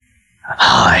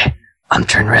Hi, I'm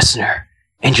Trent Reznor,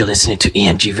 and you're listening to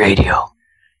EMG Radio.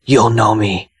 You'll know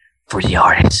me for the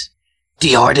artist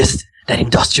that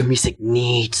industrial music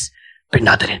needs, but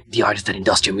not the artist that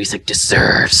industrial music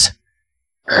deserves.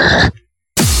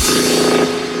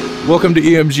 Welcome to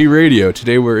EMG Radio.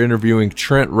 Today we're interviewing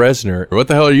Trent Reznor. What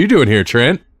the hell are you doing here,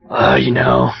 Trent? I'm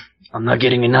not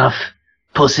getting enough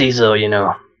pussy, so,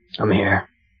 I'm here.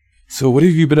 So what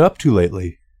have you been up to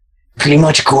lately? Pretty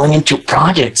much going into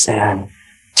projects and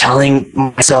telling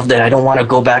myself that I don't want to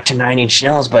go back to Nine Inch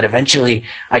Nails, but eventually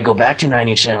I go back to Nine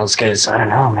Inch Nails because, I don't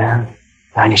know, man.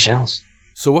 Nine Inch Nails.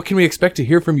 So what can we expect to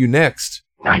hear from you next?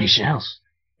 Nine Inch Nails.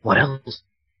 What else?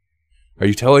 Are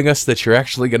you telling us that you're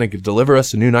actually going to deliver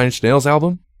us a new Nine Inch Nails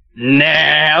album? Nah,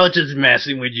 I was just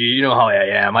messing with you. You know how I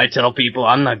am. I tell people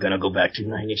I'm not going to go back to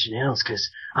Nine Inch Nails because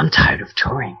I'm tired of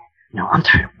touring. No, I'm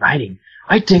tired of writing.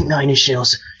 I think Nine Inch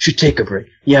Nails should take a break.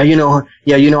 Yeah,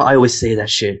 I always say that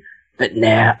shit. But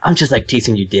nah, I'm just like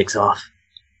teasing you dicks off.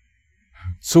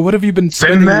 So what have you been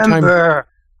spending your time... Remember,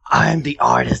 I'm the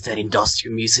artist that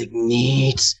industrial music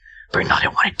needs, but not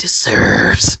what it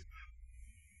deserves.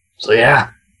 So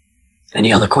yeah.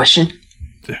 Any other question?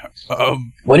 Why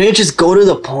don't you just go to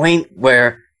the point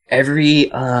where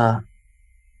every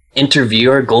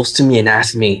interviewer goes to me and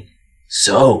asks me,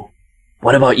 so,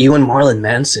 what about you and Marilyn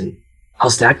Manson?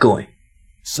 How's that going?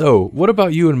 So, what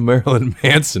about you and Marilyn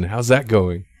Manson? How's that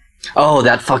going? Oh,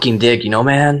 that fucking dick,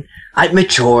 man? I've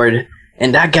matured,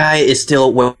 and that guy is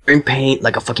still wearing paint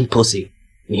like a fucking pussy.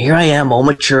 And here I am, all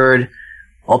matured,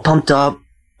 all pumped up,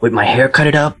 with my hair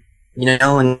cutted up,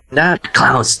 and that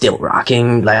clown's still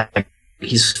rocking like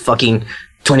he's fucking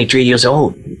 23 years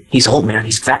old. He's old, man.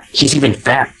 He's fat. He's even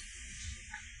fat.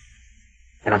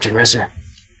 And I'm Trent Reznor.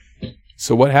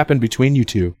 So what happened between you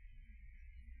two?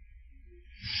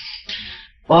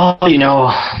 Well, you know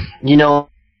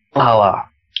how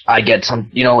I get some,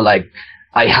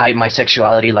 I hide my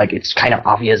sexuality, like it's kind of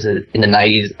obvious that in the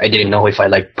 90s I didn't know if I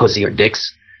liked pussy or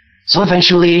dicks. So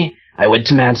eventually I went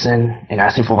to Manson and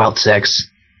asked him for wild sex,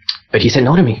 but he said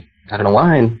no to me. I don't know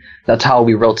why, and that's how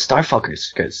we wrote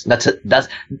Starfuckers, because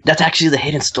that's actually the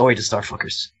hidden story to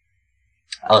Starfuckers.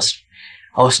 I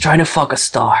was trying to fuck a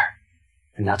star,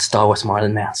 and that star was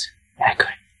Marilyn Manson, and I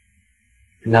couldn't.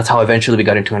 And that's how eventually we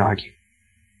got into an argument.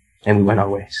 And we went our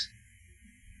ways.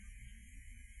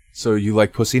 So you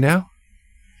like pussy now?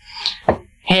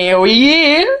 Hell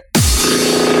yeah!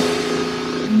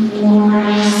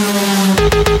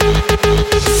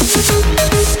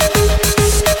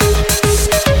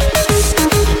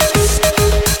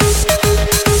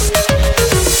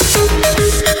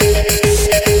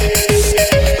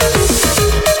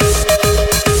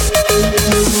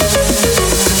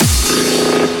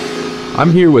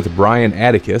 I'm here with Brian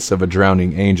Atticus of A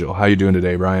Drowning Angel. How you doing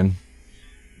today, Brian?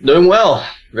 Doing well.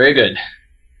 Very good.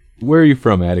 Where are you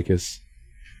from, Atticus?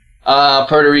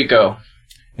 Puerto Rico.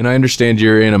 And I understand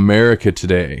you're in America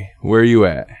today. Where are you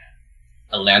at?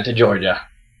 Atlanta, Georgia.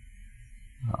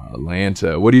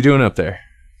 Atlanta. What are you doing up there?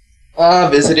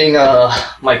 Visiting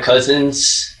my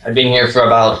cousins. I've been here for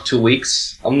about 2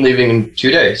 weeks. I'm leaving in 2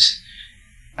 days.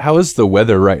 How is the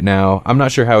weather right now? I'm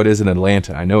not sure how it is in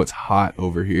Atlanta. I know it's hot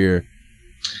over here.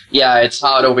 Yeah, it's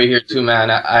hot over here too,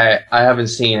 man. I haven't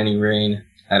seen any rain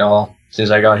at all since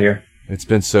I got here. It's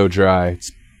been so dry.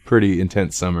 It's pretty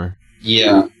intense summer.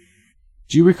 Yeah.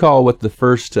 Do you recall what the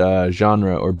first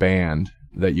genre or band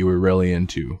that you were really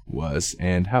into was,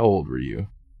 and how old were you?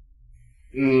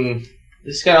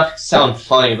 This is gonna sound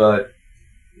funny, but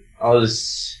I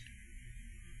was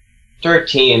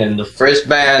 13, and the first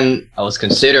band I was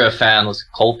considered a fan was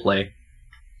Coldplay.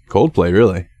 Coldplay,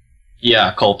 really?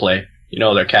 Yeah, Coldplay.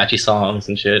 Their catchy songs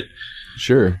and shit.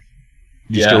 Sure.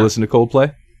 Do you still listen to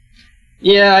Coldplay?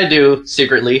 Yeah, I do,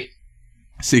 secretly.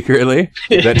 Secretly?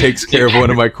 That takes care of one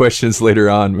of my questions later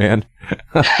on, man.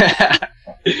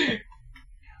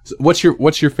 So what's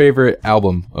your favorite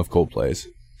album of Coldplay's?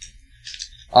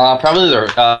 Probably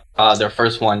their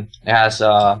first one. It has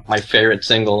my favorite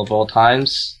single of all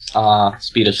times,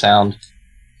 Speed of Sound.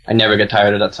 I never get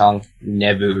tired of that song.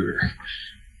 Never.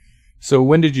 So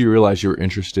when did you realize you were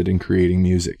interested in creating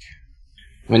music?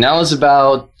 When I was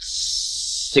about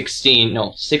 16.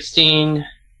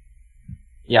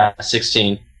 Yeah,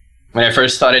 16. When I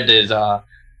first started this a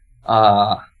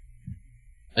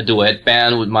duet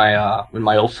band with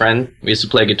my old friend. We used to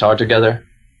play guitar together.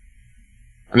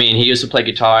 I mean, he used to play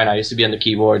guitar and I used to be on the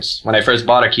keyboards. When I first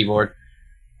bought a keyboard,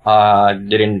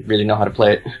 didn't really know how to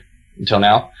play it until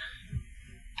now.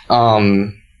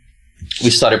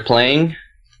 We started playing.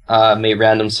 Made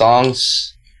random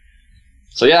songs.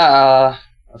 So yeah,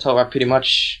 that's how I pretty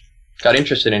much got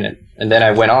interested in it. And then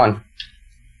I went on.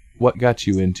 what got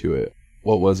you into it?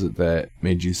 What was it that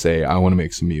made you say, I want to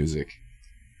make some music?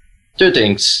 Two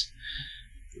things.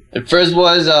 The first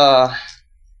was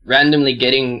randomly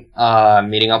meeting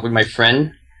up with my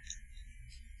friend.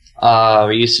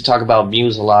 We used to talk about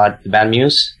Muse a lot, the band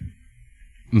Muse.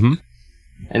 Mm-hmm.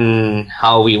 And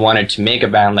how we wanted to make a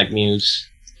band like Muse.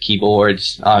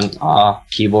 Keyboards,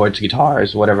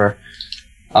 guitars, whatever.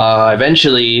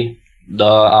 Eventually,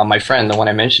 my friend, the one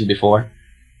I mentioned before,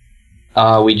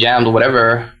 we jammed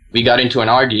whatever. We got into an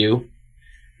argue,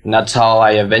 and that's how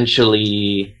I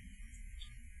eventually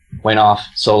went off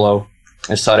solo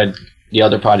and started the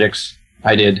other projects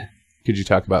I did. Could you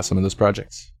talk about some of those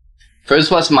projects? First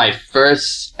was my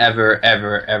first ever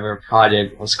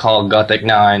project. It was called Gothic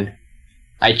 9.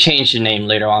 I changed the name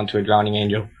later on to A Drowning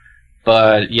Angel.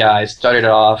 But yeah, I started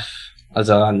off as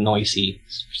a noisy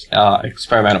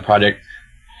experimental project.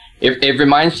 It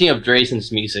reminds me of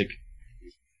Drazen's music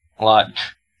a lot.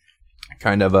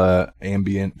 Kind of a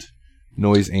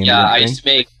noise ambient. Yeah, I thing? used to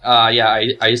make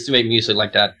I used to make music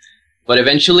like that. But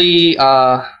eventually,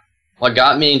 what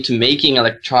got me into making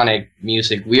electronic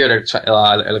music,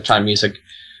 electronic music,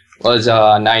 was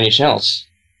 9 Inch Nails.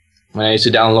 When I used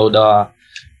to download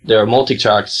their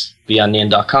multi-tracks via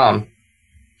nin.com.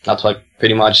 That's what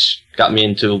pretty much got me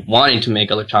into wanting to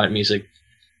make electronic music.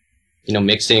 You know,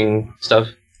 mixing stuff.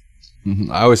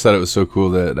 Mm-hmm. I always thought it was so cool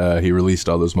that he released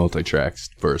all those multi-tracks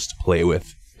for us to play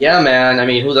with. Yeah, man. I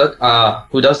mean, who does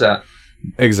that?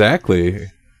 Exactly.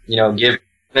 You know, give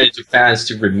it to fans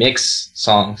to remix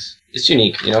songs. It's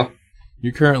unique, you know?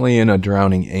 You're currently in A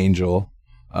Drowning Angel.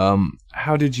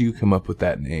 How did you come up with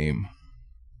that name?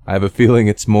 I have a feeling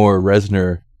it's more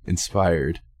Reznor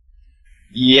inspired.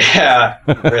 Yeah,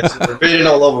 written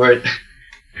all over it.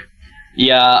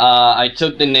 Yeah, I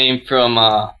took the name from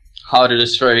How to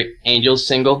Destroy Angels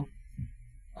single,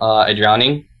 A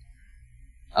Drowning,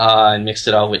 and mixed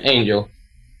it out with Angel.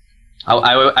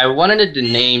 I wanted the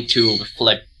name to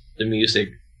reflect the music.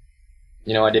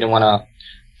 You know, I didn't want a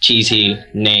cheesy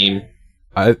name.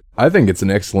 I think it's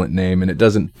an excellent name, and it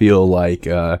doesn't feel like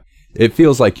it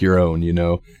feels like your own. You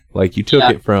know, like you took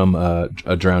it from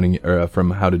A Drowning or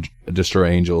from How to Destroy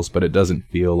Angels, but it doesn't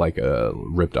feel like a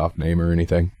ripped off name or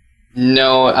anything.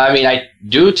 No, I mean, I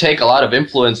do take a lot of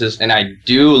influences, and I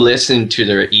do listen to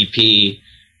their EP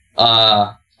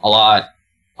a lot.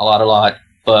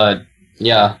 But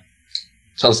yeah,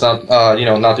 so it's not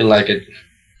nothing like it.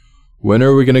 When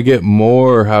are we gonna get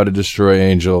more How to Destroy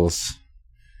Angels?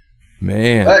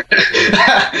 Man,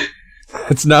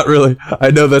 it's not really.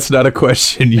 I know that's not a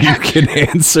question you can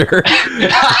answer.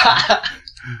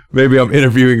 Maybe I'm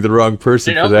interviewing the wrong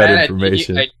person for that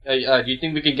information. Do you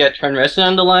think we could get Trent Reznor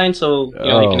on the line so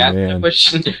you can ask that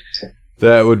question?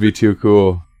 That would be too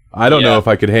cool. I don't know if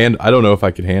I could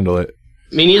handle it.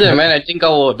 Me neither, man. I think I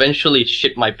will eventually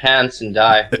shit my pants and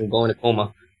die and go into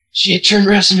coma. Shit, Trent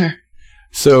Reznor.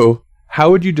 So, how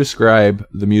would you describe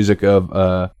the music of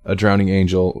A Drowning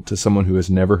Angel to someone who has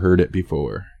never heard it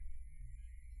before?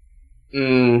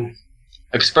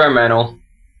 Experimental.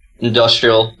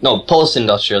 Industrial, no,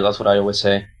 post-industrial. That's what I always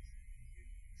say.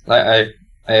 I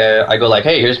go like,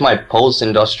 hey, here's my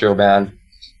post-industrial band,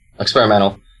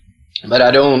 experimental. But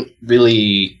I don't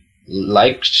really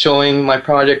like showing my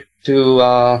project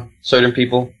to certain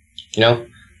people, you know,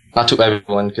 not to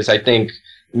everyone, because I think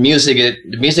the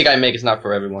music I make is not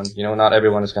for everyone. You know, not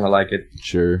everyone is gonna like it.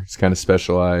 Sure, it's kind of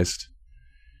specialized.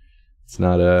 It's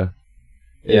not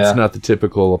it's not the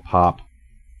typical pop,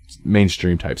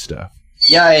 mainstream type stuff.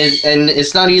 Yeah, and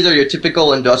it's not either your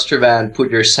typical industrial band,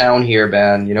 put your sound here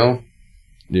band, you know?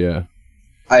 Yeah.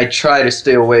 I try to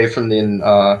stay away from the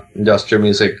industrial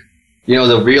music. You know,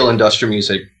 the real industrial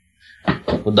music.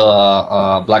 With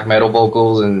the black metal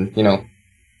vocals and, you know,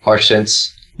 harsh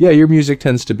synths. Yeah, your music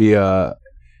tends to be,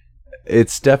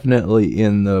 it's definitely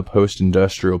in the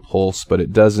post-industrial pulse, but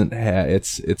it doesn't have,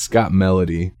 it's got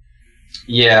melody.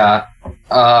 Yeah.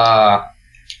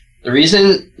 The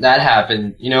reason that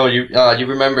happened, you know, you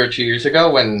remember 2 years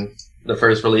ago when the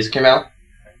first release came out?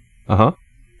 Uh-huh.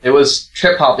 It was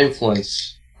trip-hop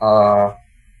influence.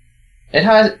 It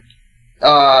had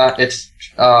its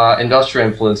industrial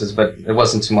influences, but it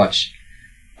wasn't too much.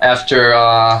 After,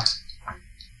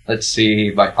 let's see,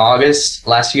 by August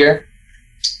last year,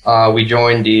 we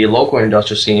joined the local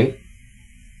industrial scene.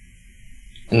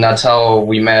 And that's how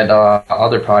we met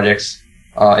other projects,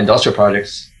 industrial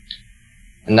projects.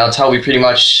 And that's how we pretty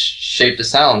much shaped the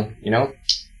sound, you know?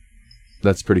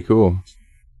 That's pretty cool.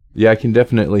 Yeah, I can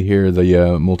definitely hear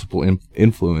the multiple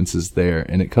influences there,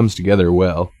 and it comes together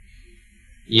well.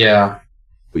 Yeah.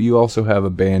 But you also have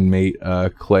a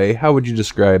bandmate, Clay. How would you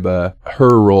describe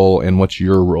her role and what's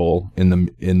your role in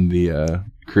the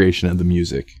creation of the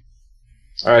music?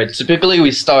 All right. Typically,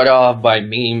 we start off by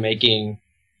me making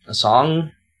a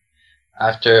song.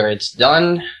 After it's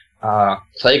done,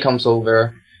 Clay comes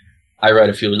over. I write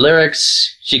a few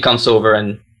lyrics. She comes over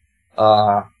and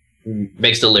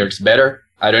makes the lyrics better.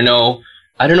 I don't know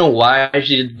why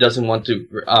she doesn't want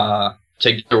to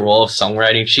take the role of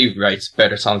songwriting. She writes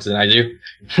better songs than I do,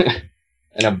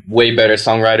 and a way better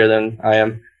songwriter than I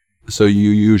am. So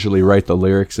you usually write the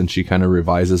lyrics and she kind of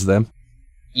revises them?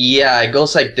 Yeah, it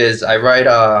goes like this. I write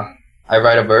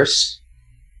a verse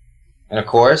and a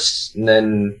chorus, and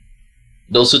then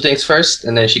those two things first,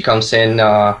 and then she comes in,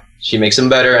 she makes them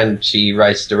better, and she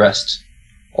writes the rest.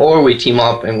 Or we team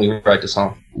up and we write the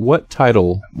song. What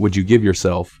title would you give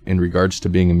yourself in regards to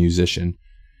being a musician?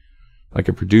 Like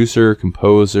a producer,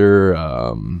 composer,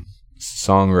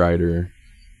 songwriter?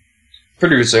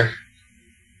 Producer.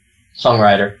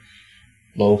 Songwriter.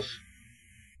 Both.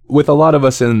 With a lot of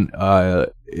us in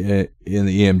the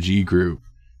EMG group,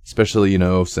 especially,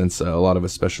 since a lot of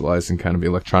us specialize in kind of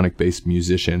electronic-based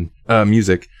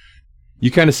music,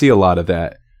 you kind of see a lot of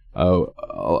that.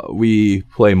 We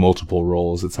play multiple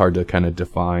roles. It's hard to kind of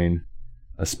define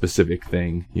a specific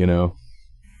thing,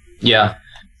 Yeah.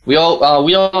 We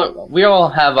all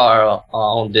have our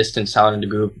own distinct sound in the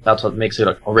group. That's what makes it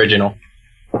original,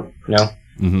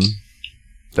 Mm-hmm.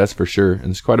 That's for sure. And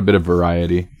there's quite a bit of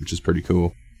variety, which is pretty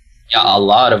cool. Yeah, a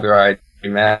lot of variety,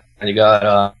 man. You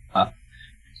got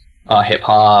hip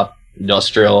hop,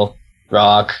 industrial,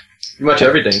 rock, pretty much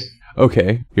everything.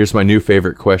 Okay, here's my new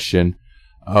favorite question.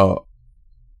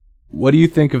 What do you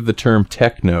think of the term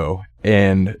techno,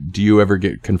 and do you ever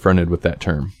get confronted with that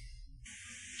term?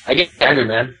 I get angry,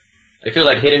 man. I feel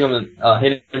like hitting him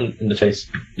in the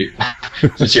face. Dude.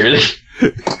 Sincerely.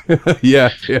 Yeah.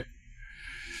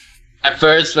 At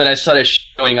first, when I started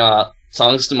showing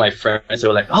songs to my friends, they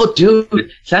were like, "Oh, dude,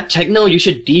 is that techno? You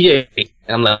should DJ." And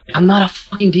I'm like, "I'm not a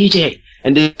fucking DJ,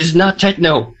 and this is not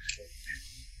techno."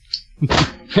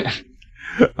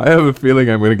 I have a feeling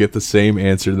I'm going to get the same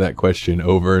answer to that question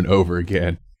over and over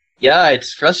again. Yeah,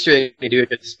 it's frustrating, dude,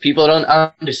 because people don't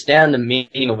understand the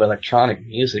meaning of electronic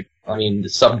music. I mean, the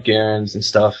subgearons and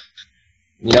stuff.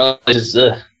 It's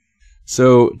just,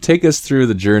 So, take us through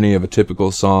the journey of a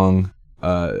typical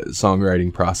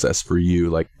songwriting process for you.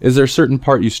 Like, is there a certain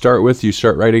part you start with? You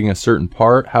start writing a certain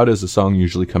part? How does a song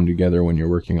usually come together when you're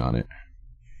working on it?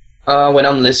 When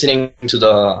I'm listening to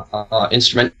the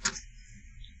instrument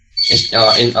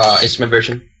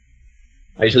version,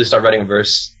 I usually start writing a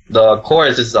verse. The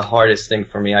chorus is the hardest thing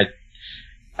for me. I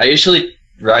usually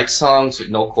write songs with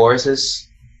no choruses,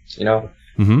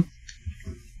 Mm-hmm.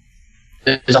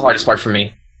 It's the hardest part for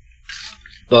me.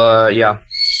 But yeah.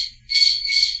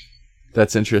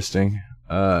 That's interesting.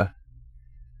 I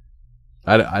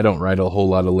don't write a whole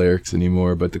lot of lyrics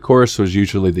anymore, but the chorus was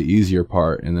usually the easier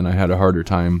part, and then I had a harder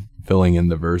time filling in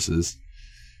the verses.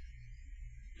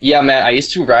 Yeah, man, I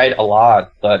used to write a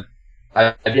lot, but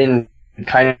I've been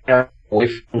kind of away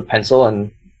from the pencil,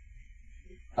 and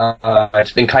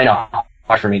it's been kind of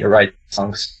hard for me to write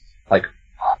songs, like,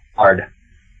 hard.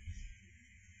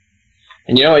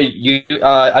 And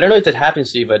I don't know if that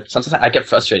happens to you, but sometimes I get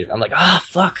frustrated. I'm like,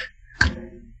 fuck.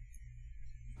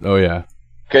 Oh, yeah.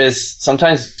 Because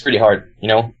sometimes it's pretty hard,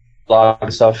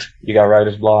 blog stuff. You got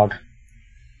writer's blog.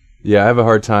 Yeah, I have a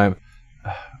hard time.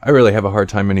 I really have a hard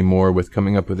time anymore with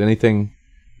coming up with anything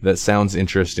that sounds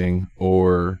interesting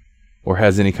or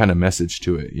has any kind of message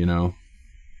to it,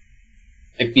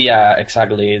 Yeah,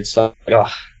 exactly. It's like,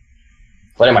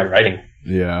 what am I writing?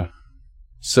 Yeah.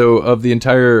 So of the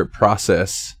entire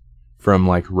process, from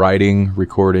like writing,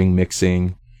 recording,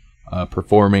 mixing,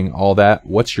 performing, all that,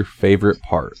 what's your favorite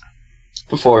part?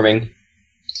 Performing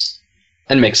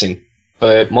and mixing,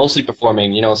 but mostly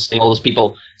performing. Seeing all those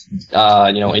people,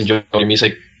 enjoy your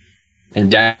music and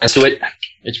dance to it.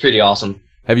 It's pretty awesome.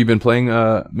 Have you been playing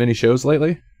many shows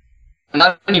lately?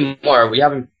 Not anymore. We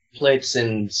haven't played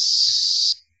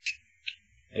since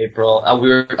April.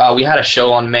 We had a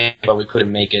show on May, but we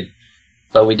couldn't make it.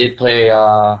 But we did play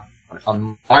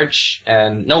on March,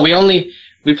 and no,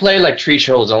 we played like 3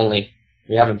 shows only.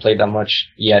 We haven't played that much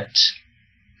yet,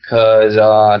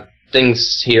 because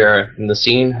things here in the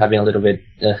scene have been a little bit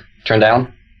turned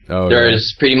down. Oh,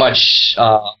 There's pretty much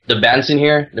the bands in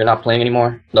here. They're not playing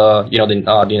anymore. The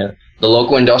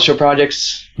local industrial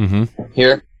projects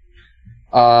here.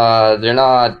 They're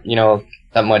not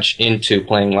that much into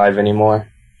playing live anymore.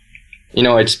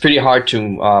 It's pretty hard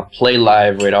to play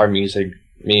live with our music.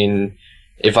 I mean,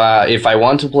 if I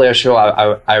want to play a show,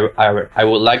 I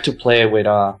would like to play with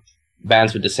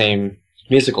bands with the same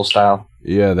musical style.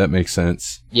 Yeah, that makes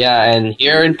sense. Yeah, and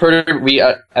here in Puerto Rico, we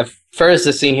at first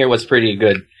the scene here was pretty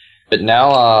good, but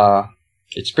now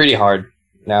it's pretty hard.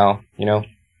 Now,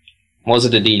 most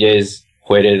of the DJs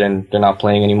quit it and they're not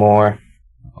playing anymore.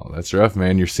 Oh, that's rough,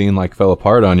 man. Your scene like fell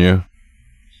apart on you.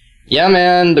 Yeah,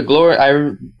 man.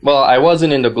 I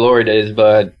wasn't in the glory days,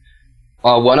 but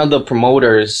one of the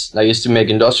promoters that used to make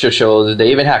industrial shows,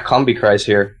 they even had combi cries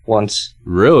here once.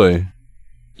 Really?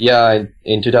 Yeah,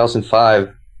 in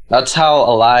 2005. That's how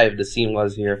alive the scene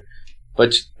was here.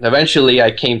 But eventually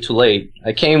I came too late.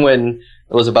 I came when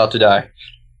it was about to die.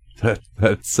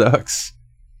 That sucks.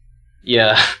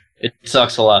 Yeah, it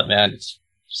sucks a lot, man. It's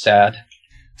sad.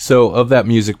 So, of that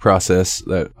music process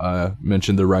that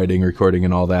mentioned the writing, recording,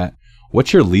 and all that,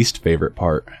 what's your least favorite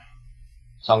part?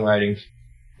 Songwriting.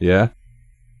 Yeah?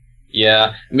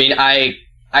 Yeah. I mean, I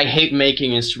hate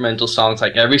making instrumental songs.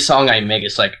 Like, every song I make,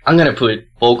 it's like, I'm gonna put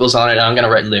vocals on it, and I'm gonna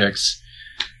write lyrics.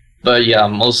 But yeah,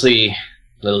 mostly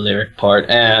the lyric part.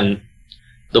 And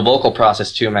the vocal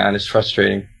process, too, man, is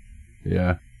frustrating.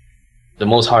 Yeah. The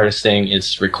most hardest thing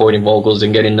is recording vocals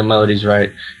and getting the melodies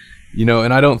right.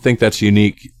 And I don't think that's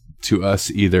unique to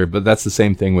us either, but that's the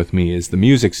same thing with me, is the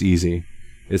music's easy.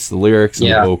 It's the lyrics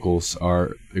and the vocals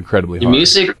are incredibly hard. The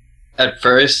music, at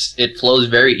first, it flows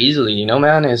very easily,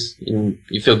 man?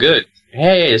 You feel good.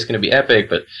 Hey, it's going to be epic,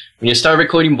 but when you start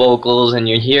recording vocals and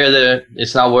you hear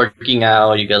it's not working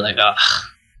out, you get like, ugh.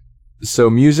 So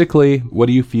musically, what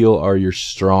do you feel are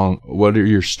what are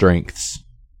your strengths?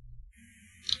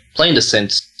 Playing the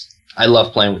synths. I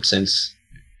love playing with synths.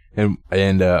 And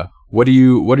what are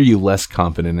you less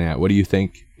confident at? What do you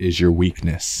think is your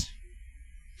weakness?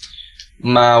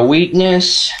 My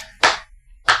weakness,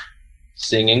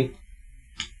 singing.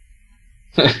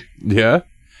 Yeah?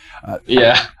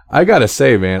 Yeah. I gotta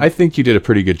say, man, I think you did a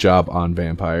pretty good job on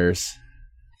Vampires.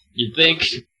 You think?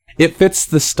 It fits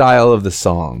the style of the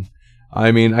song.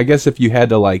 I mean, I guess if you had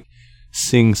to,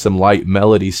 sing some light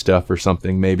melody stuff or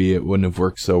something, maybe it wouldn't have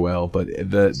worked so well, but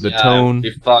the tone...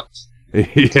 You fucked.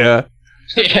 Yeah.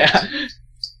 Yeah.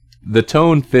 The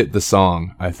tone fit the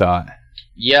song, I thought.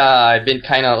 Yeah, I've been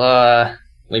kind of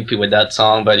wimpy with that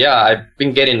song, but yeah, I've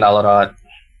been getting a lot,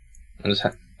 and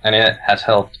it has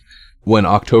helped. When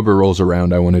October rolls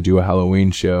around, I want to do a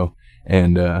Halloween show,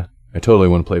 and I totally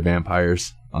want to play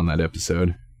Vampires on that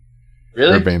episode.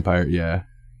 Really? Or Vampire, yeah.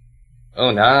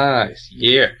 Oh, nice.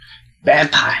 Yeah.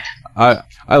 Vampire.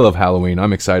 I love Halloween.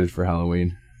 I'm excited for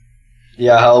Halloween.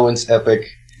 Yeah, Halloween's epic.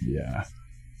 Yeah.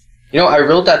 I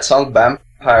wrote that song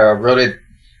Vampire. I wrote it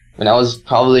when I was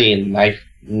probably in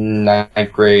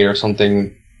ninth grade or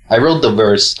something. I wrote the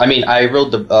verse. I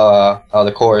wrote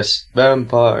the chorus.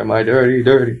 Vampire, my dirty,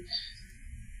 dirty.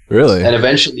 Really? And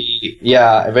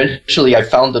eventually I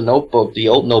found the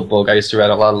old notebook. I used to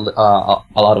write a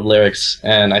lot of lyrics,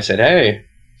 and I said, hey,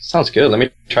 sounds good. Let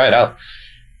me try it out.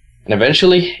 And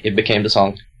eventually, it became the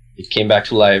song. It came back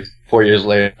to life 4 years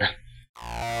later.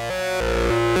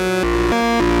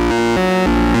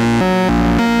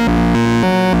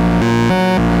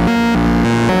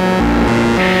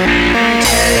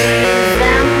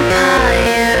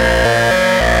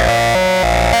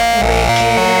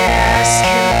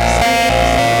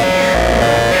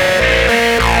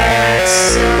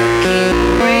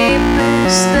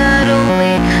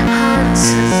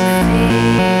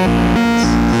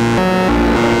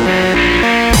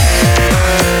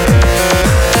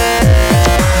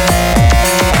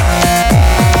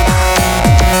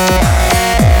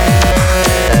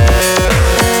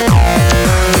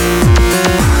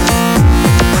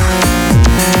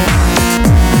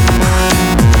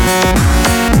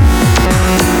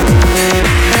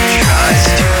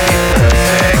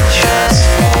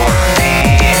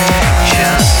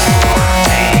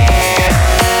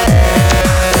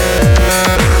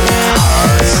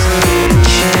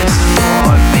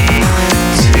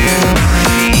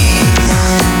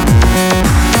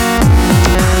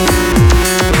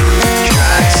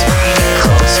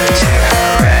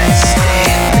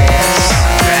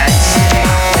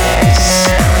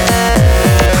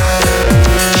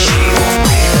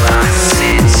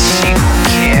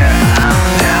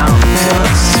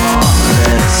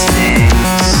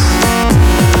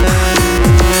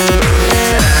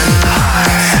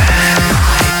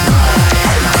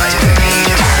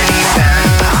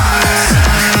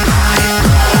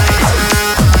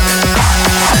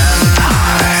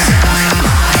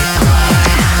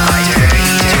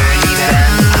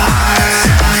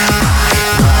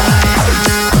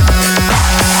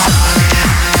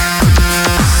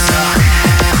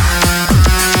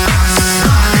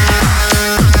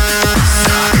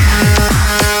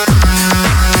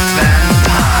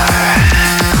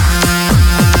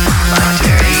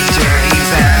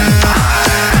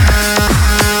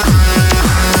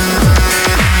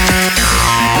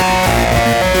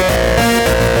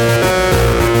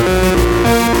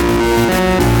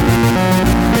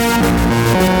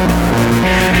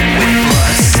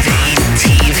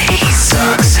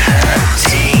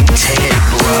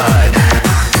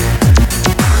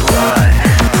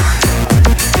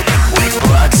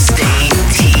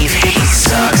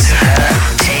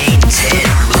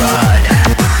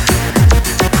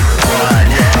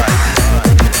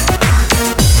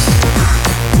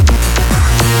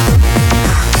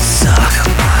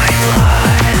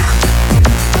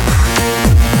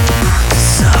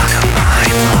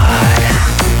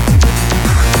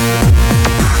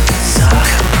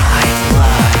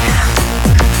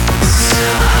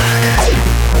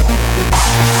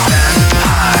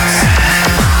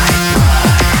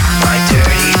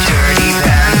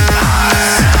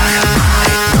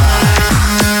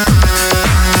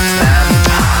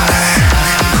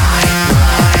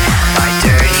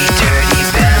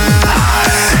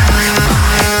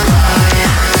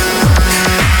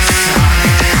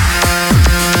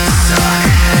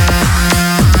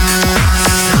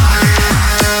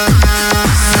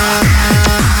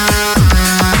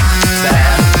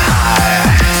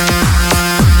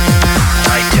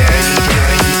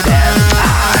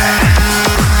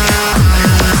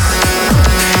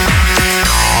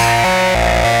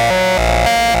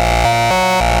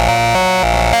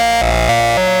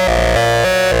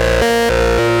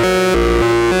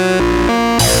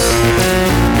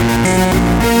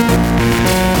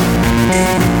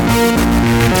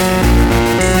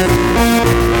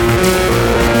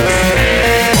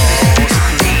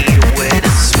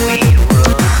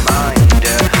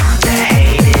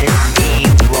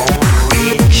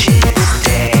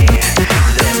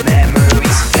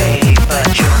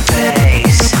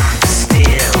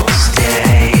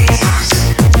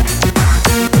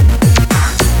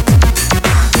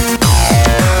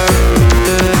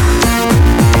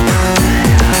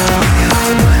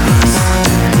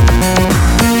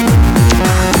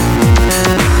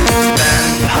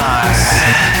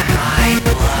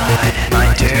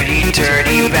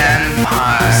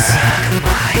 Vampires, suck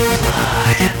my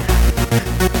blood.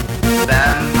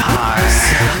 Vampires,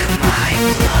 suck my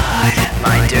blood.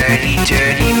 My dirty,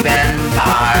 dirty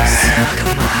vampires, suck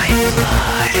my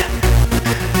blood.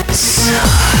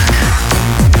 Suck.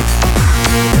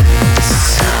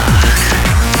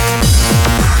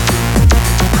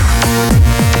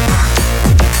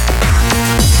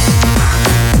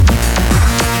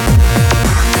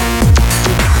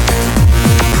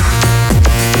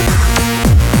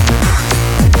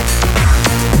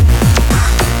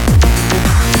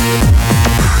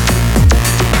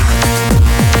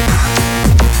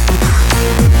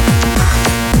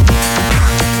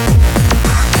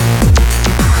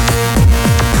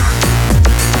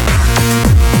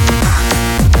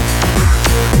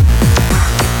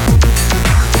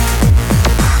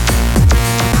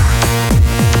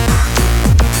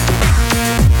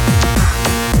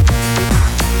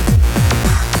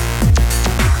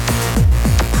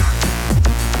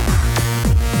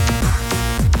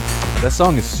 That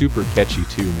song is super catchy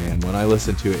too, man. When I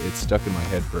listen to it, it's stuck in my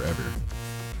head forever.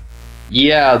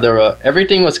 Yeah,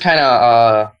 everything was kind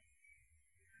of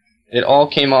it all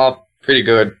came up pretty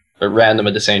good, but random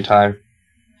at the same time.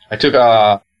 I took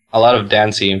a lot of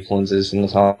dancey influences in the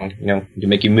song. You know, to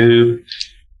make you move.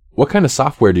 What kind of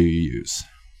software do you use?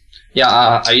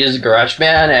 Yeah, I use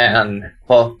GarageBand and,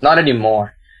 well, not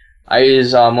anymore. I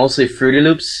use mostly Fruity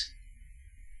Loops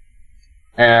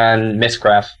and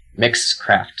Mixcraft.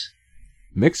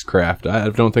 Mixcraft? I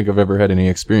don't think I've ever had any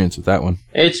experience with that one.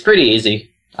 It's pretty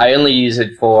easy. I only use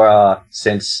it for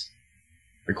synths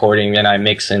recording, and I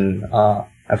mix in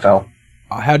FL.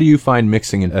 How do you find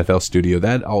mixing in FL Studio?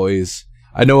 That always...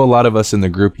 I know a lot of us in the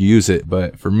group use it,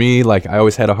 but for me, like, I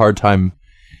always had a hard time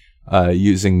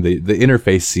using the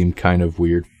interface seemed kind of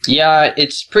weird. Yeah,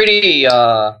 it's pretty...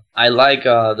 I like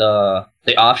the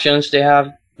options they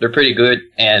have. They're pretty good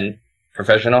and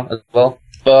professional as well.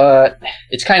 But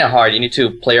it's kind of hard. You need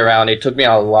to play around. It took me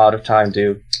a lot of time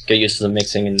to get used to the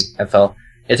mixing in FL.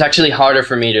 It's actually harder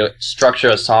for me to structure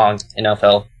a song in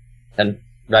FL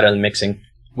rather than mixing.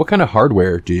 What kind of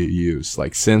hardware do you use?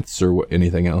 Like synths or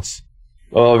anything else?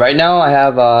 Well, right now I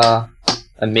have a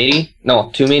MIDI.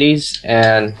 No, 2 MIDIs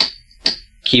and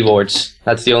keyboards.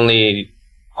 That's the only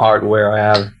hardware I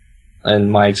have,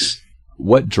 and mics.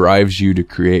 What drives you to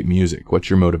create music? What's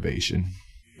your motivation?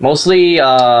 Mostly,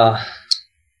 the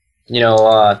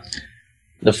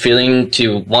feeling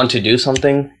to want to do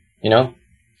something,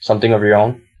 something of your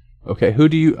own. Okay, who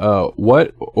do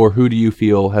you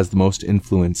feel has the most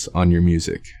influence on your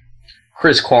music?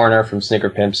 Chris Corner from Snicker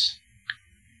Pimps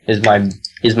is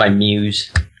my muse,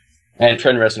 and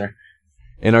Trent Reznor.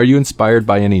 And are you inspired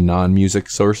by any non-music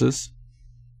sources?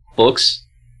 Books,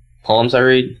 poems I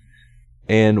read.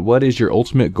 And what is your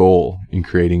ultimate goal in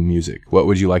creating music? What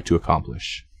would you like to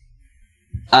accomplish?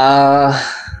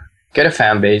 Get a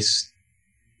fan base.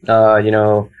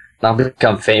 Not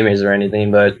become famous or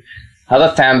anything, but have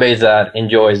a fan base that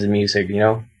enjoys the music,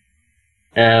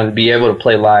 and be able to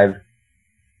play live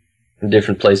in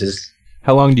different places.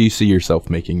 How long do you see yourself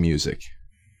making music?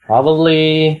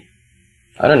 Probably,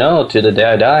 I don't know, to the day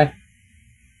I die.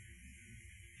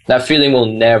 That feeling will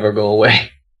never go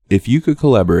away. If you could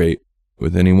collaborate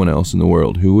with anyone else in the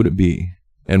world, who would it be,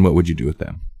 and what would you do with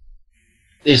them?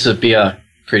 This would be a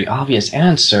pretty obvious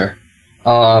answer.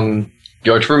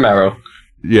 George Romero.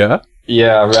 Yeah?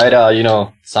 Yeah,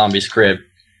 right, Zombie Script.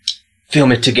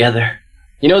 Film it together.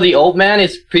 The old man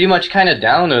is pretty much kind of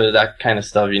down to that kind of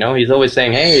stuff, He's always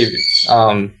saying, hey,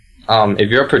 if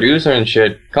you're a producer and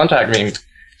shit, contact me.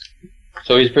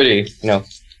 So he's pretty,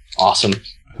 awesome.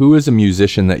 Who is a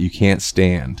musician that you can't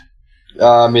stand?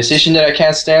 Musician that I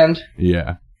can't stand?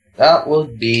 Yeah. That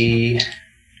would be...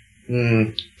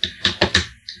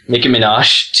 Nicki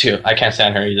Minaj, too. I can't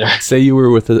stand her either. Say you were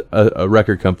with a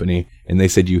record company, and they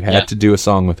said you had to do a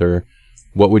song with her.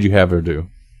 What would you have her do?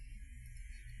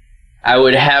 I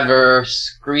would have her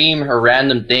scream her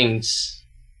random things.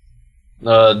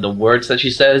 The words that she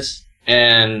says.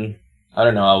 And, I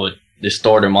don't know, I would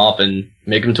distort them up and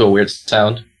make them to a weird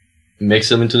sound. Mix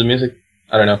them into the music.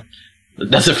 I don't know.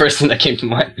 That's the first thing that came to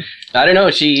mind. I don't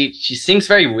know, she sings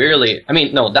very weirdly. I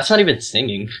mean, no, that's not even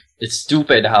singing. It's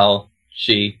stupid how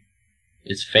she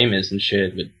is famous and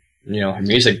shit, but, her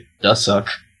music does suck.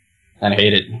 And I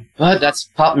hate it. But that's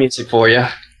pop music for you.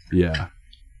 Yeah.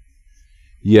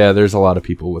 Yeah, there's a lot of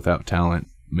people without talent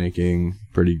making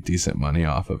pretty decent money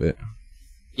off of it.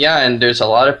 Yeah, and there's a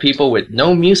lot of people with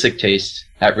no music taste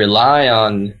that rely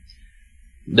on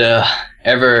the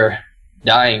ever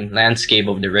dying landscape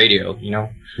of the radio,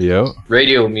 Yep.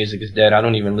 Radio music is dead. I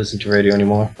don't even listen to radio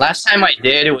anymore. Last time I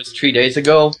did, it was 3 days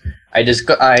ago. I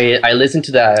listened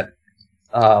to that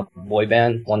boy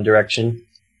band, One Direction.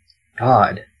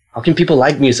 God, how can people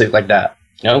like music like that?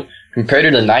 Compared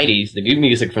to the 90s, the good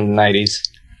music from the 90s.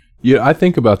 Yeah, I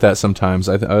think about that sometimes.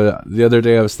 The other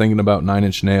day I was thinking about Nine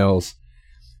Inch Nails,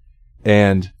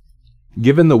 and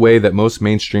given the way that most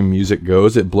mainstream music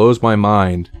goes, it blows my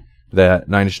mind that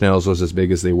Nine Inch Nails was as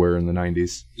big as they were in the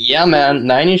 90s. Yeah, man.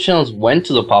 Nine Inch Nails went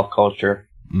to the pop culture.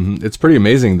 Mm-hmm. It's pretty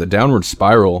amazing. The Downward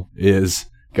Spiral is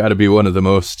got to be one of the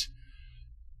most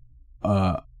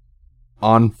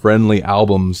on-friendly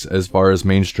albums as far as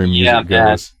mainstream music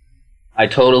goes. I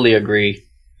totally agree.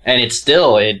 And it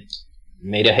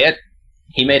made a hit.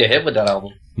 He made a hit with that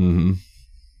album. Mm-hmm.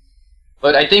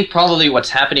 But I think probably what's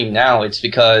happening now, it's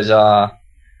because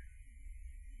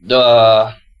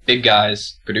the big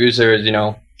guys, producers,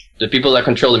 the people that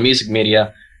control the music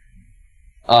media,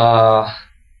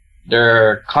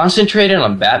 they're concentrated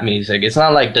on bad music. It's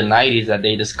not like the 90s that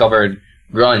they discovered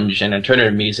grunge and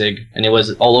alternative music and it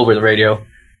was all over the radio.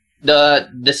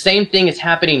 The same thing is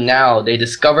happening now. They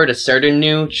discovered a certain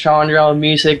new genre of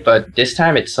music, but this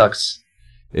time it sucks.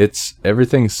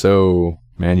 Everything's so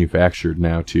manufactured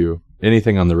now too.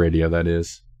 Anything on the radio, that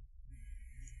is.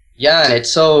 Yeah, and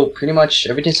it's so pretty much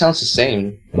everything sounds the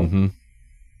same. Mm-hmm.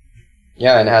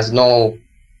 Yeah, and it has no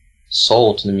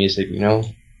soul to the music,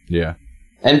 Yeah.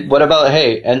 And what about,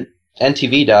 and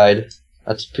MTV died.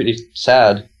 That's pretty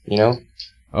sad,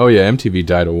 Oh yeah, MTV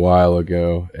died a while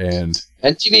ago, and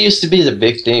MTV used to be the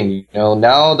big thing,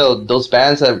 Now those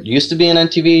bands that used to be in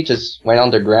MTV just went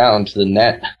underground to the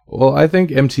net. Well, I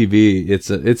think MTV it's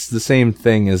the same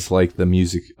thing as like the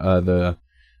music, the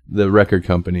record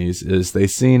companies is they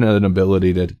seen an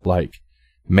ability to like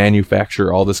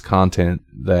manufacture all this content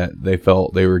that they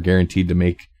felt they were guaranteed to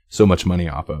make so much money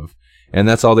off of, and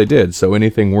that's all they did. So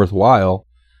anything worthwhile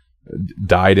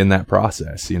died in that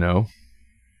process,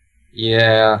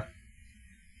 Yeah.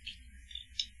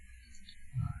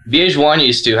 VH1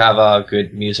 used to have a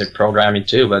good music programming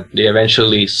too, but they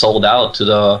eventually sold out to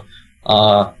the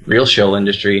real show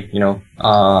industry,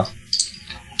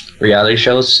 reality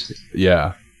shows.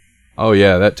 Yeah. Oh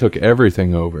yeah, that took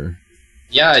everything over.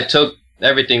 Yeah, it took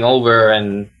everything over,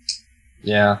 and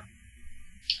yeah.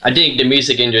 I think the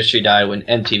music industry died when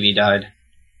MTV died.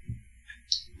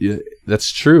 Yeah,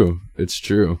 that's true. It's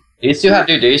true. They used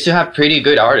to have pretty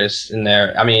good artists in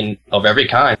there. I mean, of every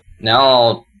kind.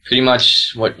 Now, pretty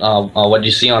much what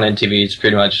you see on MTV is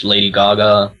pretty much Lady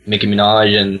Gaga, Nicki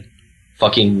Minaj, and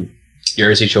fucking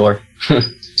Jersey Shore.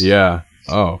 Yeah.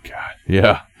 Oh god.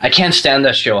 Yeah. I can't stand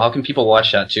that show. How can people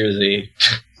watch that? Seriously.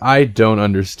 I don't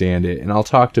understand it, and I'll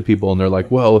talk to people, and they're like,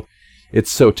 "Well,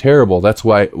 it's so terrible. That's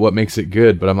what makes it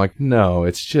good." But I'm like, "No,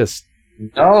 it's just."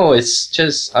 No, it's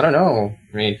just I don't know.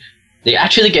 I mean, they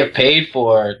actually get paid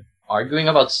for arguing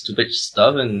about stupid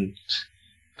stuff, and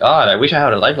God, I wish I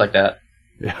had a life like that.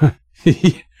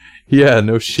 Yeah,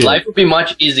 no shit. Life would be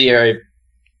much easier if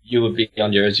you would be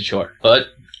on Jersey Shore, but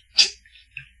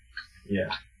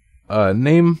yeah.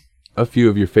 Name a few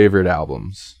of your favorite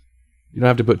albums. You don't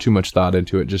have to put too much thought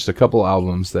into it. Just a couple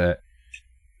albums that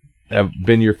have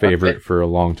been your favorite for a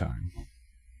long time.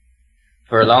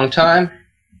 For a long time?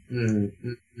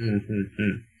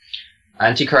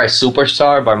 Antichrist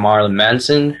Superstar by Marilyn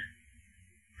Manson.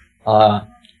 The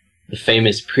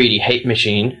famous Pretty Hate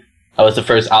Machine. That was the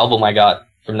first album I got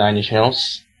from Nine Inch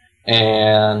Nails.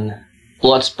 And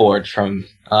Bloodsport from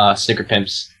Snicker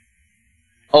Pimps.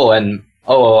 And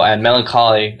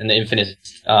Melancholy and the Infinite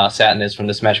Sadness from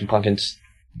the Smashing Pumpkins.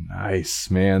 Nice,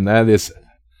 man. That's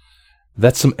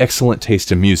some excellent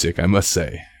taste in music, I must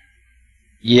say.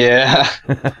 Yeah.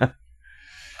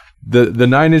 The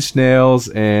Nine Inch Nails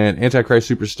and Antichrist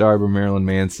Superstar by Marilyn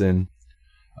Manson.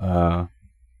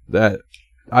 That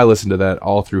I listened to that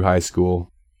all through high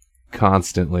school,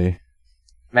 constantly.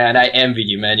 Man, I envy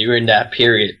you, man. You were in that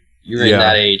period. You were in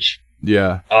that age.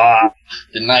 Yeah.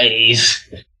 The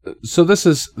 90s. So this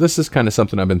is kind of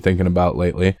something I've been thinking about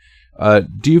lately.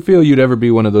 Do you feel you'd ever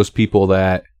be one of those people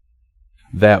that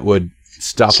would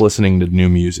stop listening to new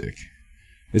music?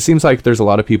 It seems like there's a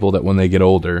lot of people that when they get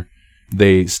older,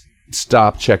 they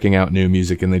stop checking out new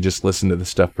music and they just listen to the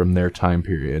stuff from their time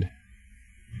period.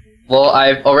 Well,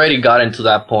 I've already gotten to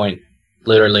that point,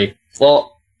 literally.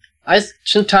 Well, I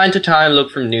from time to time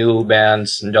look for new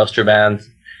bands, industrial bands,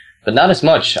 but not as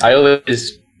much.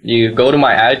 You go to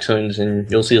my iTunes and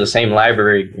you'll see the same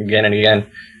library again and again.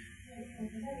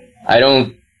 I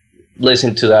don't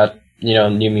listen to that,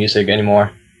 new music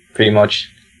anymore, pretty much.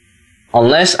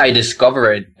 Unless I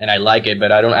discover it and I like it,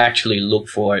 but I don't actually look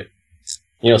for it.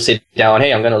 sit down.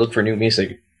 Hey, I'm gonna look for new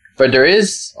music. But there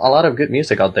is a lot of good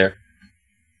music out there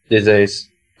these days.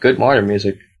 Good modern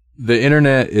music. The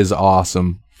internet is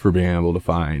awesome for being able to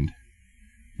find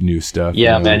new stuff.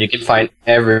 Yeah, man, you can find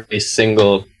every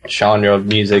single genre of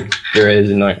music there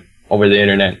is over the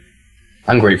internet.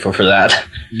 I'm grateful for that.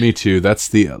 Me too.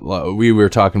 We were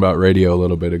talking about radio a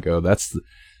little bit ago.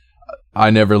 I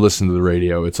never listen to the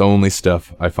radio. It's only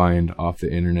stuff I find off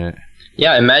the internet.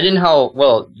 Yeah, imagine how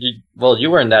you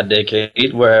were in that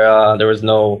decade where there was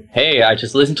no, hey, I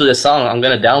just listened to this song, I'm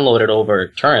gonna download it over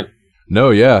torrent. No,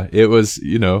 yeah, it was,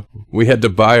 we had to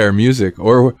buy our music,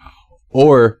 or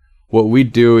what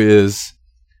we'd do is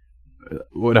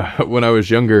when I was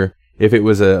younger, if it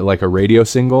was a radio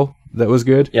single that was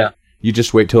good, yeah, you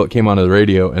just wait till it came onto the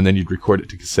radio and then you'd record it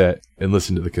to cassette and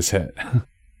listen to the cassette.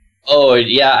 Oh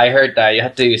yeah, I heard that. You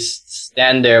have to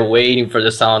stand there waiting for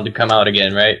the sound to come out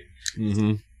again, right?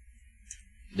 Mm-hmm.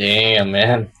 Damn,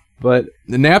 man. But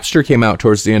the Napster came out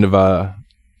towards the end of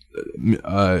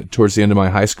my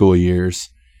high school years,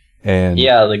 and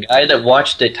yeah, the guy that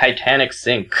watched the Titanic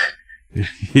sink.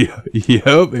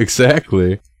 Yep,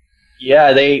 exactly.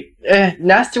 Yeah,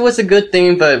 Napster was a good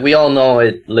thing, but we all know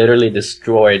it literally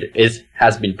destroyed. It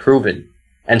has been proven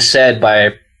and said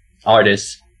by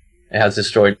artists. It has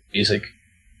destroyed music.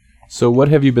 So, what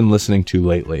have you been listening to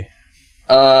lately?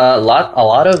 A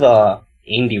lot of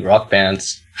indie rock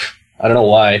bands. I don't know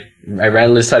why. I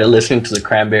randomly started listening to the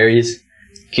Cranberries,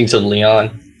 Kings of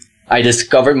Leon. I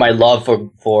discovered my love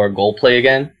for Goldplay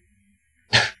again.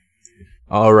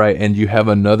 All right, and you have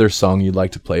another song you'd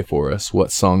like to play for us.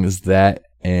 What song is that?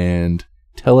 And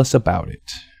tell us about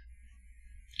it.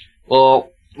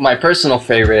 Well, my personal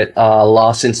favorite,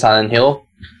 Lost in Silent Hill.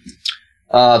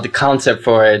 The concept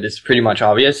for it is pretty much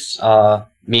obvious.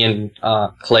 Me and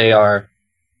Clay are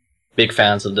big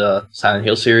fans of the Silent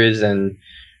Hill series, and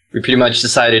we pretty much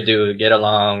decided to get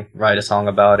along, write a song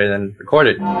about it, and record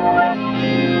it.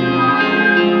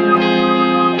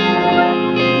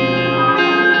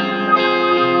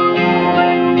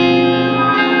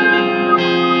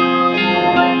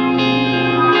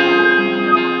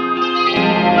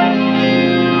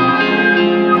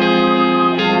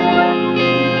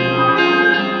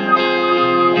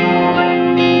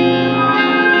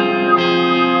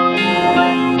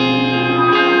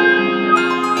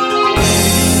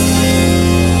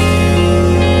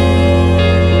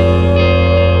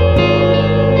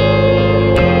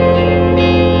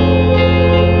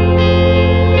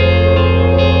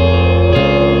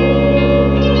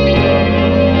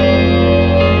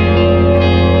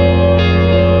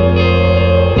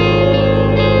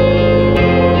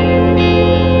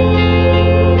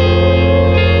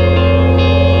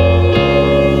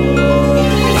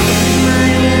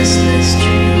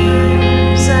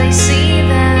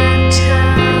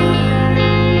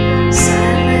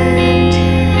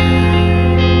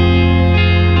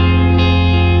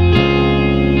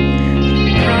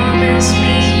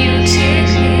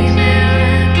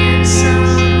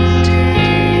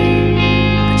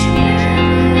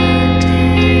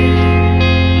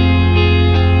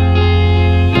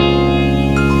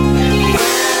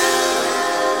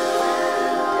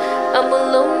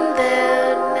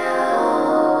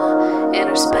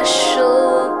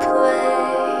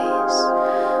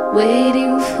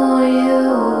 waiting for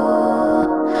you.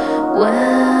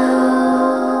 Well,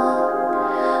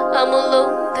 I'm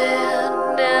alone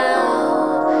there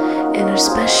now, in a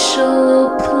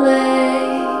special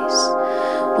place,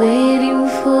 waiting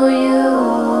for you.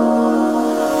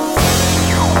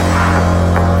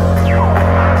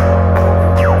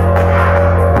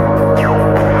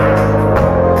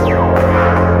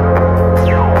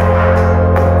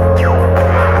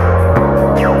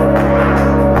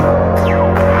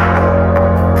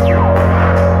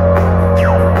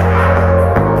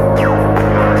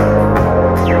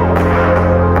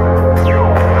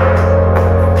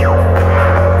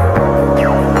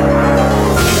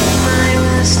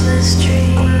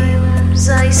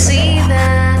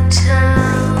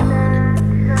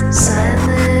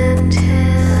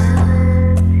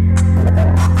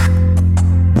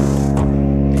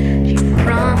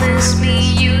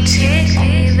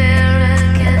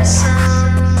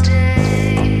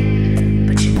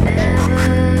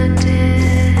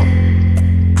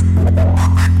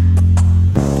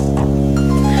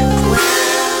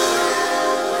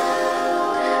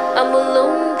 I'm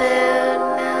alone there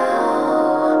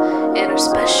now, in a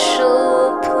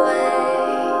special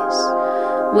place,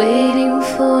 waiting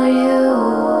for you.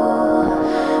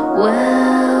 Well,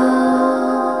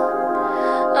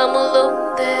 I'm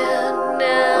alone there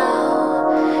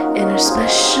now, in a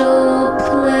special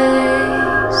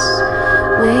place,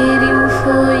 waiting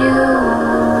for you.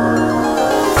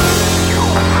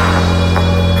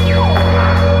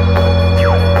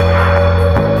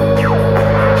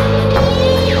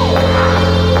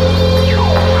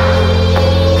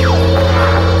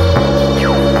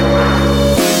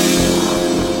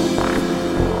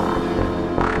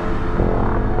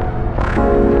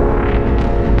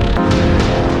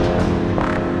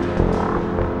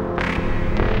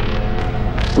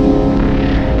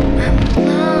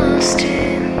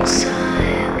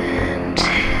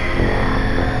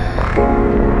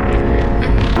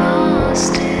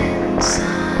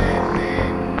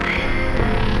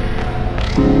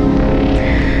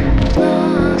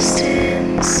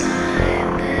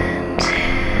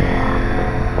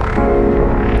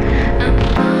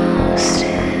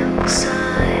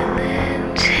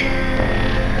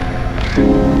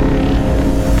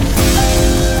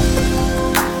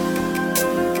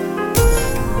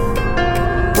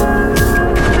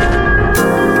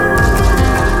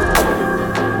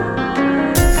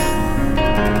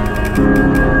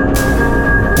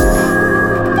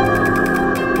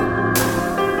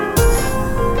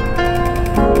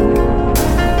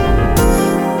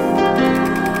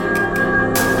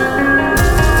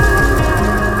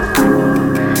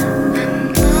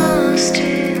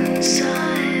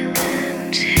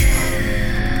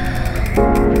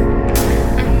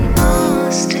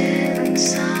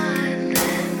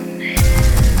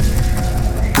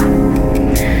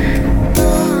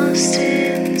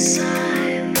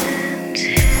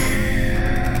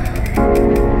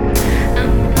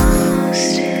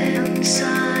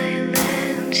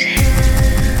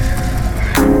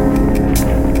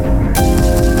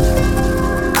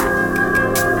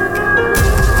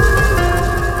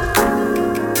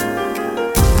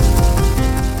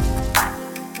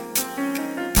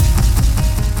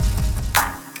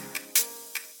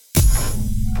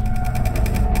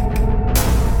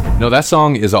 No, that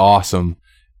song is awesome.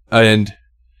 And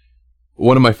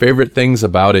one of my favorite things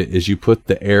about it is you put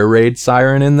the air raid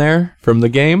siren in there from the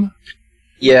game.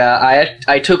 Yeah,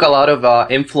 I took a lot of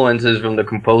influences from the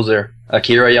composer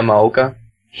Akira Yamaoka.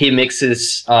 He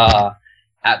mixes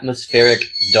atmospheric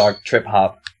dark trip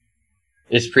hop.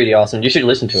 It's pretty awesome. You should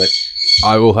listen to it.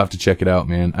 I will have to check it out,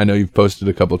 man. I know you've posted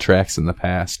a couple tracks in the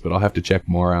past, but I'll have to check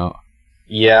more out.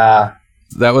 Yeah.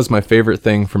 That was my favorite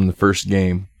thing from the first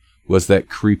game, was that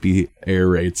creepy air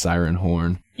raid siren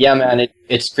horn. Yeah, man,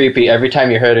 it's creepy. Every time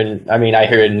you heard it, I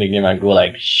hear it in the game, I go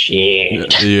like,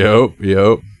 shit.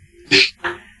 Yep.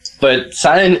 But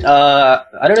Silent,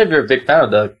 I don't know if you're a big fan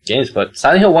of the games, but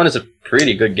Silent Hill 1 is a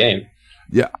pretty good game.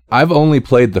 Yeah, I've only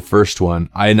played the first one,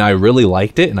 and I really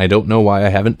liked it, and I don't know why I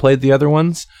haven't played the other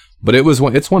ones, but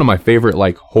it's one of my favorite,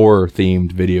 like,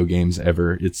 horror-themed video games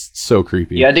ever. It's so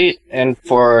creepy. Yeah, and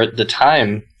for its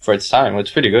time,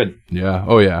 it's pretty good. Yeah,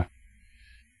 oh yeah.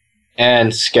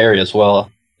 And scary as well.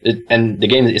 And the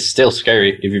game is still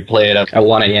scary if you play it at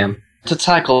 1 a.m. It's a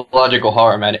psychological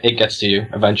horror, man. It gets to you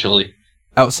eventually.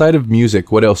 Outside of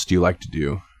music, what else do you like to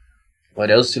do? What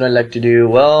else do I like to do?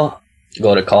 Well,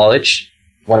 go to college.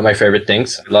 One of my favorite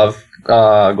things. I love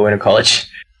going to college.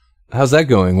 How's that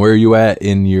going? Where are you at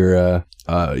in your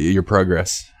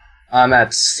progress? I'm at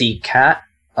CCAT,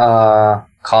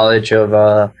 College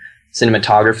of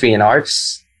Cinematography and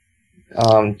Arts.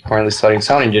 Currently studying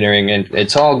sound engineering, and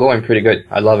it's all going pretty good.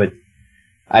 I love it.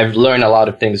 I've learned a lot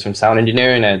of things from sound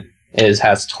engineering, and it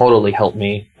has totally helped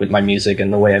me with my music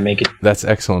and the way I make it. That's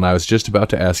excellent. I was just about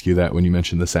to ask you that when you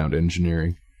mentioned the sound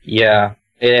engineering. Yeah,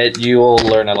 you will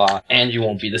learn a lot, and you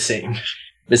won't be the same.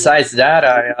 Besides that,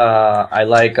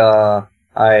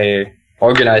 I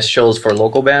organize shows for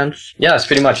local bands. Yeah, that's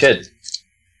pretty much it.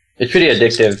 It's pretty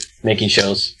addictive making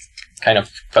shows. Kind of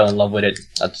fell in love with it.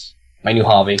 That's my new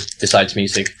hobby besides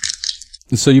music.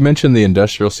 So you mentioned the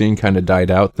industrial scene kind of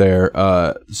died out there.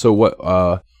 So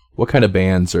what kind of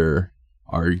bands are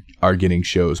getting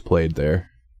shows played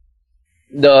there?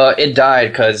 It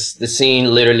died because the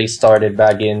scene literally started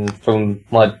back in, from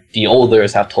what the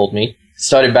olders have told me,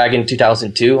 started back in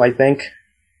 2002, I think.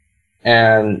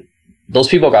 And those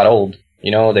people got old,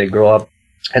 they grew up.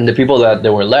 And the people that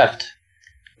were left,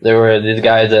 they were these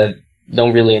guys that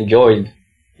don't really enjoy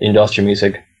industrial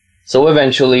music. So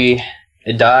eventually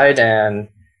it died, and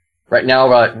right now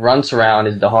what runs around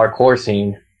is the hardcore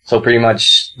scene. So pretty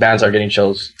much bands are getting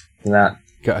shows in that.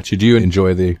 Gotcha. Do you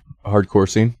enjoy the hardcore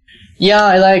scene? Yeah,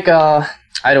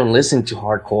 I don't listen to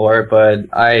hardcore, but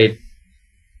I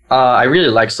really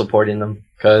like supporting them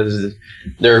because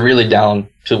they're really down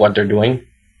to what they're doing.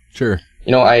 Sure.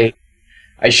 I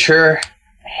sure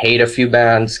hate a few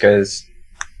bands because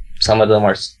some of them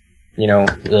are,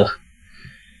 ugh.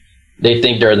 They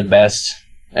think they're the best,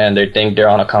 and they think they're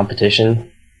on a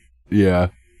competition. Yeah.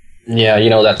 Yeah,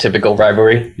 that typical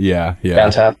rivalry. Yeah.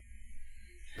 Bands have.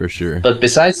 For sure. But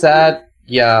besides that,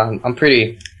 yeah, I'm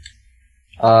pretty.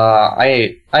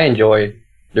 I enjoy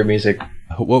their music.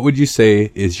 What would you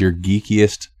say is your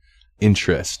geekiest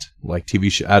interest, like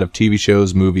out of TV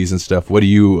shows, movies, and stuff? What do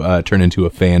you turn into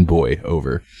a fanboy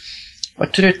over?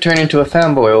 What did it turn into a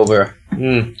fanboy over?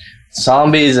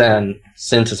 Zombies and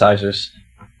synthesizers.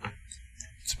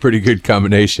 It's a pretty good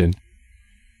combination.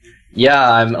 Yeah,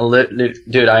 I am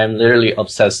literally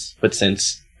obsessed with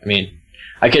synths.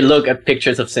 I could look at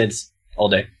pictures of synths all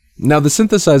day. Now, the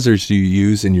synthesizers you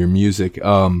use in your music,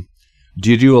 do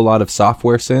you do a lot of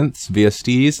software synths,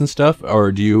 VSTs and stuff,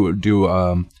 or do you do?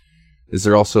 Is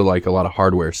there also like a lot of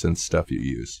hardware synth stuff you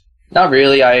use? Not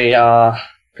really. I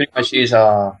pretty much use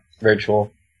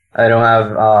virtual. I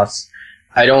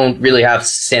don't really have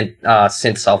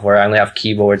synth software. I only have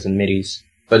keyboards and MIDIs,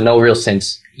 but no real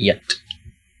synths yet.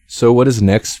 So what is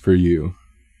next for you,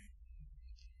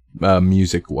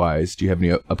 music-wise? Do you have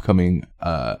any upcoming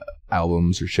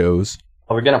albums or shows?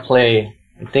 We're gonna play,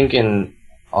 I think in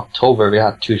October, we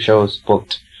have 2 shows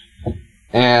booked.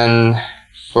 And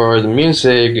for the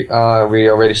music, we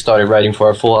already started writing for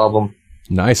our full album.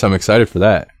 Nice, I'm excited for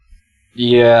that.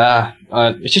 Yeah,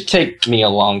 it should take me a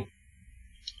long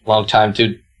time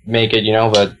to make it,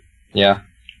 but yeah.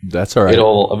 That's alright.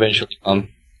 It'll eventually come.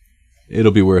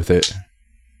 It'll be worth it.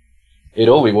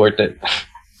 It'll be worth it.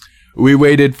 We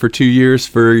waited for 2 years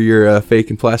for your Fake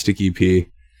and Plastic EP.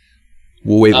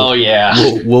 We'll wait. Oh yeah.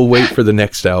 We'll wait for the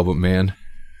next album, man.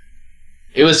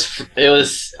 It was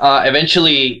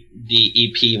eventually the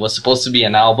EP was supposed to be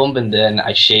an album, and then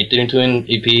I shaped it into an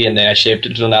EP, and then I shaped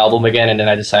it into an album again, and then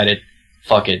I decided,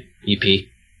 fuck it, EP.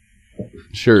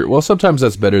 Sure. Well, sometimes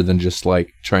that's better than just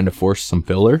like trying to force some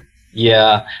filler.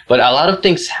 Yeah, but a lot of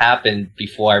things happened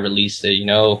before I released it,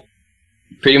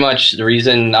 pretty much the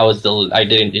reason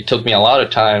it took me a lot of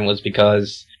time was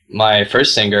because my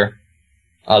first singer,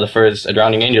 the first A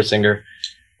Drowning Angel singer,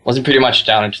 wasn't pretty much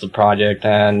down into the project,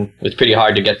 and it was pretty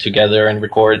hard to get together and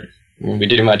record. We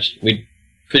pretty much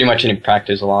didn't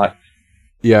practice a lot.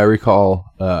 Yeah, I recall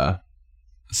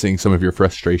seeing some of your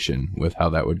frustration with how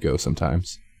that would go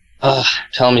sometimes.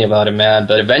 Tell me about it, man.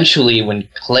 But eventually, when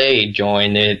Clay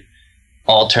joined, it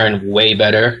all turned way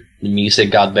better. The music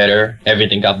got better.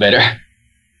 Everything got better.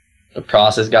 The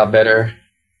process got better.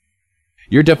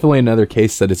 You're definitely another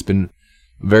case that it's been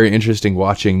very interesting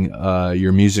watching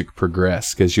your music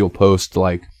progress, because you'll post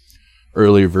like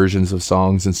earlier versions of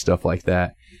songs and stuff like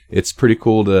that. It's pretty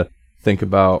cool to think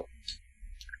about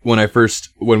when we first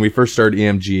started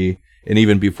EMG, and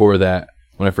even before that,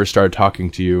 when I first started talking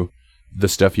to you, the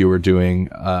stuff you were doing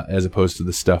as opposed to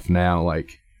the stuff now.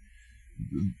 Like,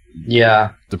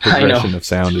 yeah, the progression of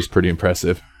sound is pretty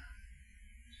impressive.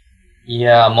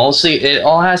 Yeah, mostly it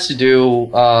all has to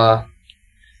do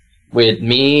with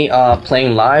me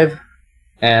playing live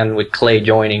and with Clay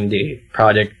joining the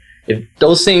project. If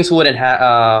those things wouldn't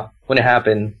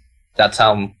happen, that's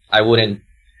how I wouldn't.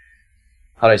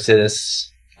 How do I say this?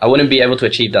 I wouldn't be able to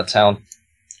achieve that sound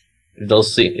if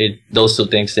those two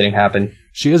things didn't happen.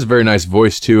 She has a very nice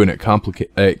voice too, and it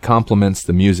complements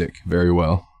the music very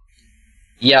well.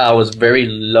 Yeah, I was very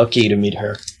lucky to meet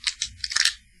her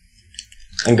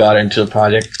and got her into the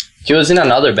project. She was in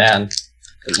another band,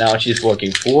 but now she's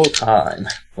working full time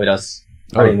with us,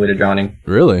 with A Drowning.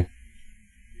 Really?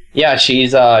 Yeah, she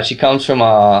comes from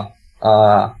a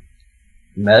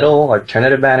metal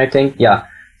alternative band, I think. Yeah,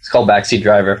 it's called Backseat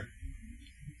Driver.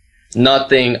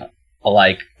 Nothing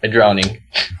like A Drowning.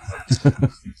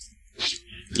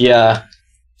 Yeah.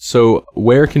 So,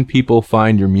 where can people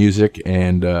find your music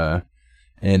and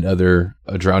other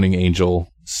A Drowning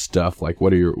Angel stuff? Like,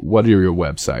 what are your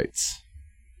websites?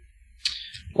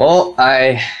 Well,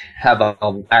 I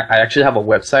actually have a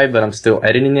website, but I'm still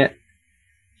editing it.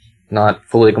 Not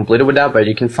fully completed with that, but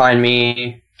you can find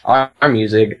me, our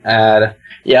music at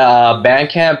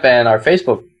Bandcamp and our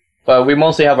Facebook. But we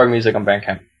mostly have our music on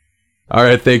Bandcamp. All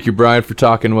right, thank you, Brian, for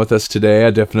talking with us today.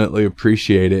 I definitely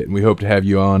appreciate it, and we hope to have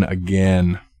you on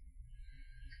again.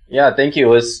 Yeah, thank you. It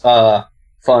was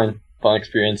fun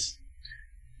experience.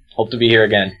 Hope to be here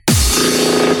again.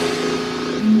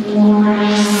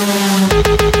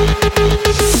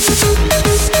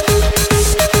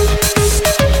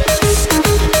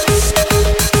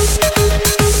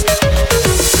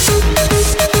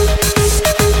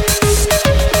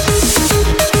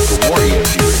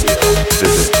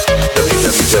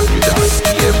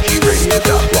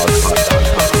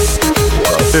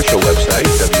 Official website,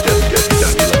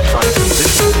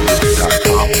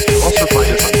 www.electronicmusicianmusic.com. You can also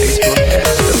find us on Facebook at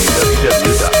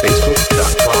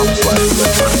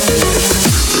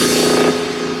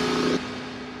www.facebook.com/electronicmusicians.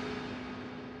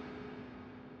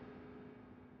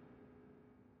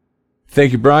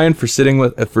 Thank you, Brian, for sitting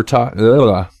with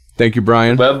Thank you,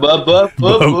 Brian.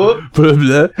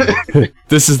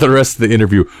 This is the rest of the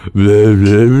interview.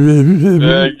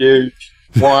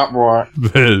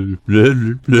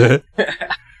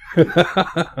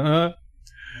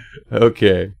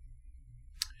 Okay.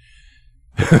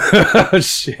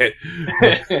 Shit.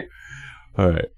 All right.